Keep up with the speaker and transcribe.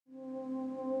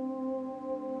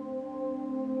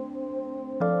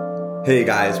Hey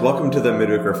guys, welcome to the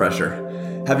Midweek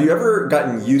Refresher. Have you ever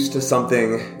gotten used to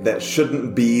something that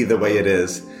shouldn't be the way it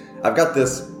is? I've got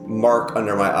this mark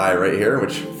under my eye right here,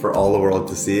 which for all the world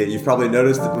to see it. You've probably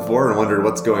noticed it before and wondered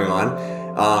what's going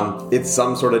on. It's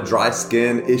some sort of dry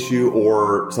skin issue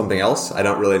or something else. I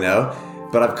don't really know,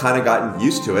 but I've kind of gotten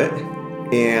used to it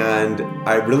and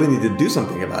I really need to do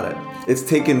something about it. It's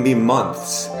taken me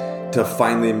months to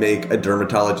finally make a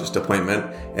dermatologist appointment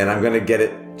and I'm going to get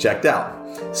it checked out.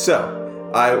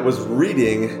 So I was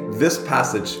reading this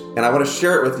passage and I want to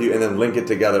share it with you and then link it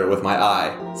together with my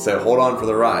eye. So hold on for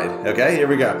the ride. Okay, here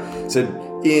we go. So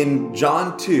in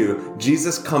John 2,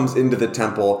 Jesus comes into the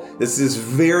temple. This is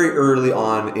very early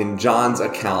on in John's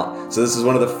account. So this is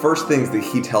one of the first things that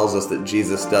he tells us that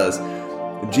Jesus does.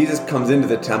 Jesus comes into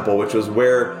the temple, which was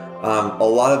where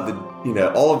all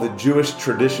of the Jewish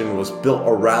tradition was built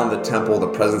around the temple, the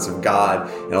presence of God,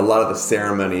 and a lot of the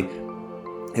ceremony.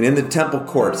 And in the temple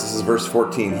courts, this is verse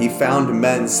 14, he found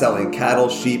men selling cattle,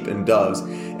 sheep, and doves,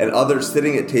 and others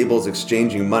sitting at tables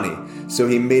exchanging money. So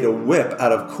he made a whip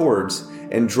out of cords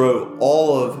and drove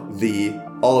all of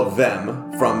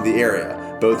them from the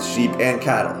area, both sheep and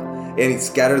cattle. And he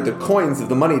scattered the coins of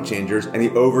the money changers, and he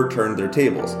overturned their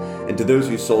tables. And to those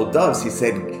who sold doves, he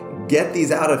said, "Get these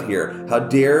out of here. How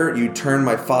dare you turn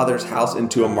my Father's house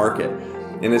into a market?"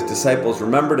 And his disciples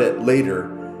remembered it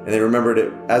later, and they remembered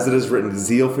it, as it is written,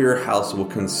 "Zeal for your house will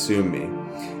consume me."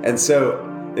 And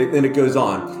it goes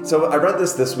on. So I read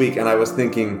this week, and I was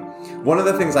thinking, one of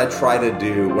the things I try to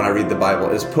do when I read the Bible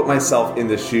is put myself in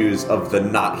the shoes of the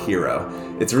not hero.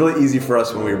 It's really easy for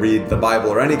us when we read the Bible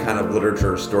or any kind of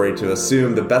literature or story to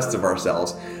assume the best of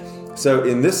ourselves. So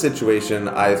in this situation,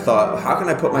 I thought, how can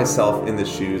I put myself in the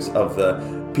shoes of the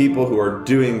people who are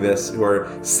doing this, who are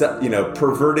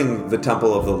perverting the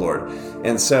temple of the Lord?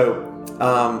 And so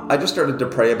I just started to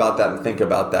pray about that and think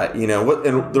about that.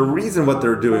 And the reason what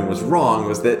they're doing was wrong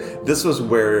was that this was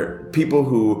where people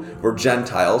who were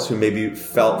Gentiles, who maybe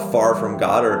felt far from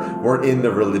God or weren't in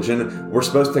the religion, were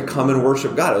supposed to come and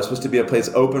worship God. It was supposed to be a place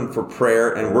open for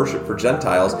prayer and worship for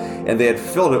Gentiles, and they had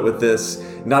filled it with this.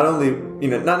 Not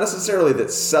necessarily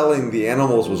that selling the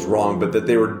animals was wrong, but that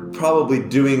they were probably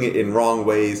doing it in wrong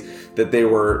ways, that they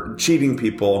were cheating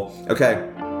people. Okay.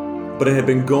 But it had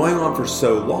been going on for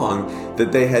so long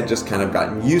that they had just kind of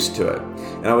gotten used to it.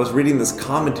 And I was reading this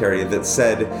commentary that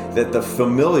said that the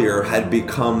familiar had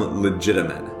become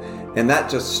legitimate. And that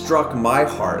just struck my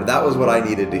heart. That was what I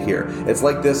needed to hear. It's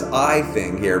like this eye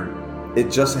thing here. It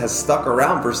just has stuck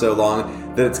around for so long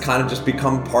that it's kind of just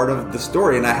become part of the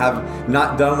story, and I have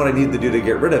not done what I need to do to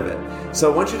get rid of it.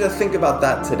 So I want you to think about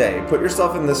that today. Put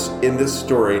yourself in this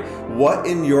story. What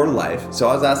in your life, so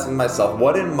I was asking myself,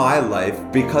 what in my life,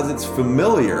 because it's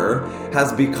familiar,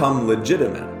 has become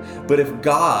legitimate? But if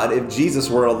Jesus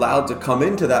were allowed to come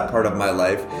into that part of my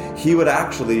life, he would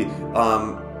actually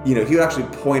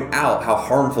point out how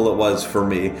harmful it was for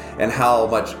me and how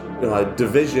much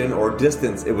division or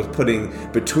distance it was putting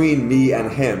between me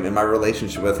and him in my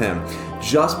relationship with him.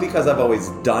 Just because I've always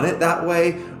done it that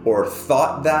way, or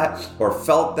thought that, or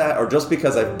felt that, or just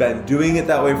because I've been doing it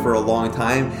that way for a long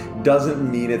time,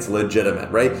 doesn't mean it's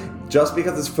legitimate, right? Just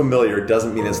because it's familiar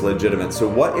doesn't mean it's legitimate. So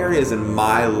what areas in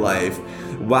my life,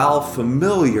 while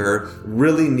familiar,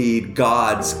 really need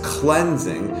God's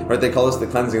cleansing, right? They call this the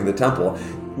cleansing of the temple.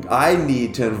 I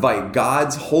need to invite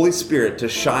God's Holy Spirit to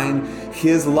shine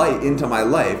his light into my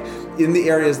life in the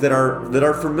areas that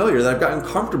are familiar, that I've gotten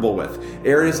comfortable with.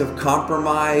 Areas of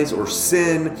compromise or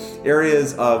sin,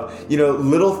 areas of,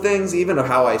 little things, even of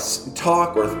how I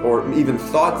talk or even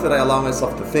thoughts that I allow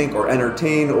myself to think or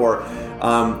entertain or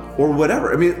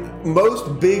whatever. I mean,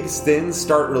 most big sins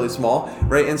start really small,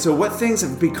 right? And so what things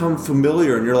have become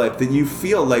familiar in your life that you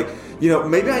feel like,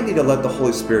 maybe I need to let the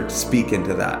Holy Spirit speak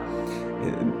into that.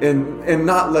 And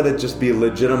not let it just be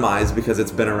legitimized because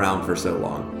it's been around for so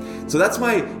long. So that's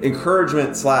my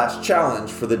encouragement /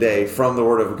 challenge for the day from the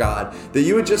Word of God, that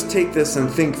you would just take this and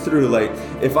think through, like,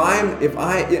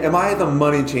 am I the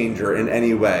money changer in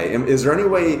any way? Is there any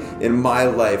way in my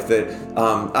life that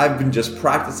I've been just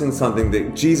practicing something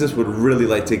that Jesus would really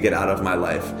like to get out of my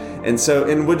life?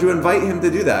 And would you invite him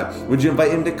to do that? Would you invite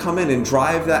him to come in and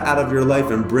drive that out of your life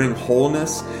and bring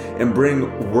wholeness and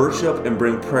bring worship and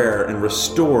bring prayer and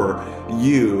restore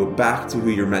you back to who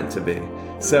you're meant to be?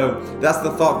 So that's the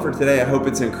thought for today. I hope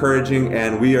it's encouraging,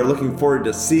 and we are looking forward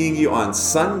to seeing you on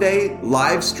Sunday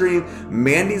live stream.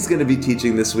 Mandy's going to be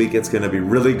teaching this week. It's going to be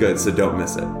really good, so don't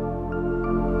miss it.